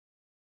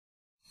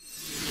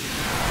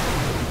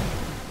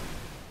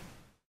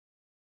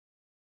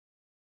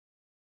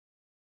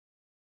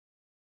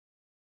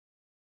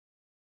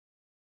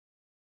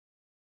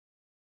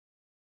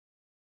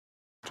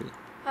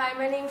Hi,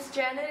 my name's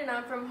Janet and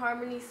I'm from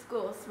Harmony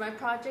Schools. My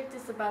project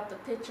is about the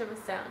pitch of a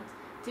sound.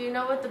 Do you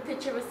know what the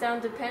pitch of a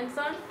sound depends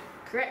on?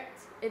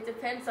 Correct. It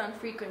depends on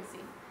frequency.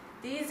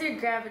 These are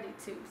gravity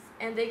tubes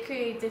and they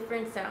create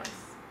different sounds.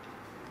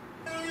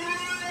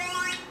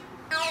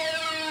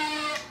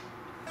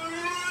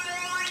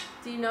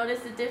 Do you notice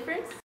the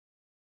difference?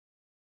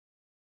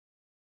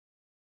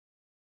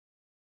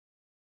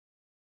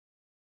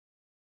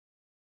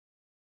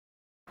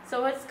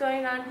 So what's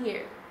going on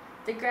here?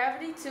 The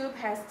gravity tube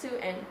has two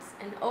ends,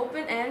 an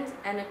open end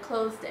and a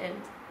closed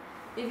end.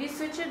 If you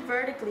switch it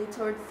vertically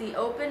towards the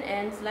open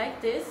ends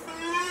like this,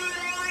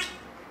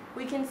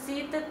 we can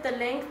see that the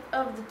length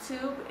of the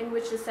tube in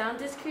which the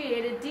sound is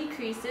created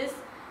decreases,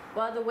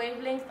 while the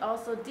wavelength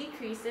also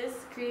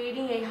decreases,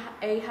 creating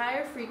a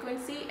higher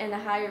frequency and a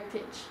higher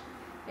pitch,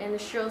 and a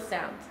shrill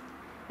sound.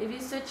 If you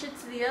switch it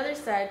to the other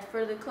side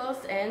for the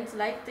closed end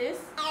like this,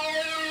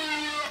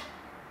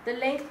 the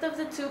length of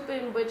the tube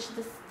in which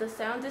the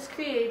sound is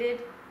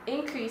created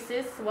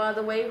increases, while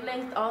the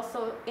wavelength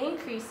also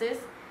increases,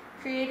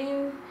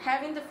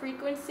 having the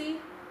frequency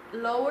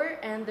lower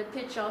and the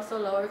pitch also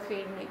lower,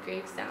 creating a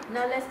grave sound.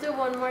 Now let's do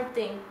one more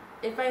thing.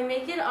 If I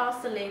make it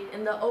oscillate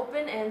in the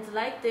open ends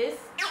like this,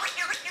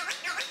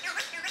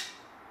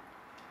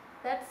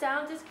 that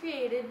sound is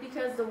created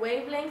because the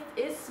wavelength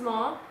is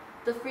small,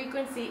 the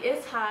frequency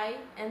is high,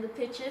 and the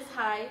pitch is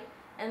high,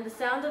 and the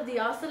sound of the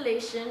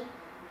oscillation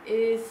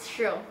is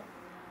shrill.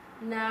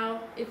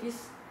 Now if you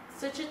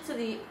switch it to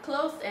the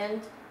closed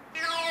end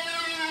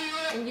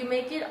and you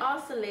make it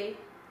oscillate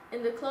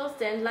in the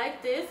closed end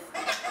like this,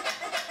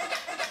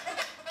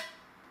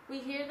 we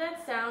hear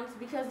that sound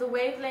because the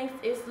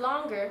wavelength is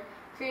longer,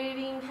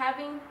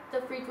 having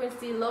the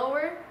frequency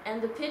lower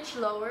and the pitch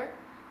lower,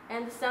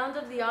 and the sound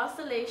of the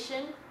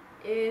oscillation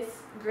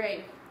is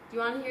grave. Do you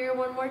want to hear it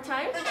one more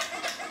time?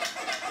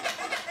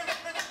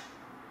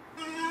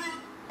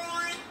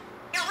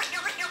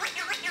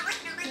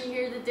 Can you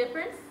hear the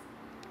difference?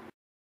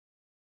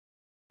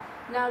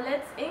 Now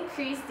let's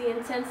increase the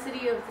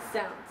intensity of the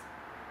sound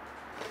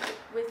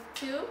with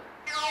 2,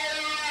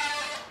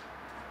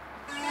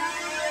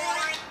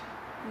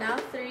 now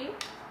 3,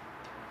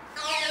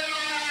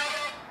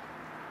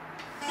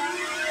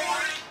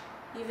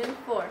 even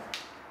 4.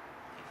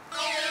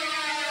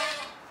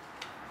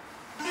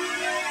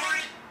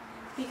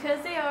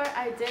 Because they are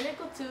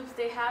identical tubes,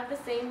 they have the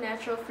same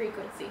natural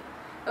frequency.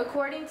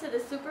 According to the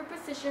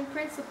superposition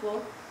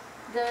principle,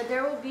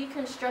 there will be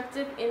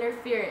constructive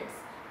interference.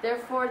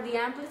 Therefore, the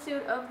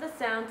amplitude of the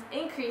sound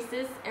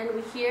increases and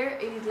we hear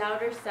a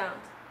louder sound.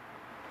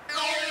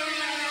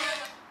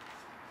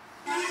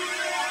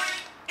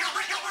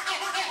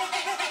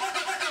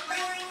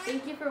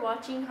 Thank you for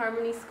watching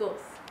Harmony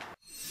Schools.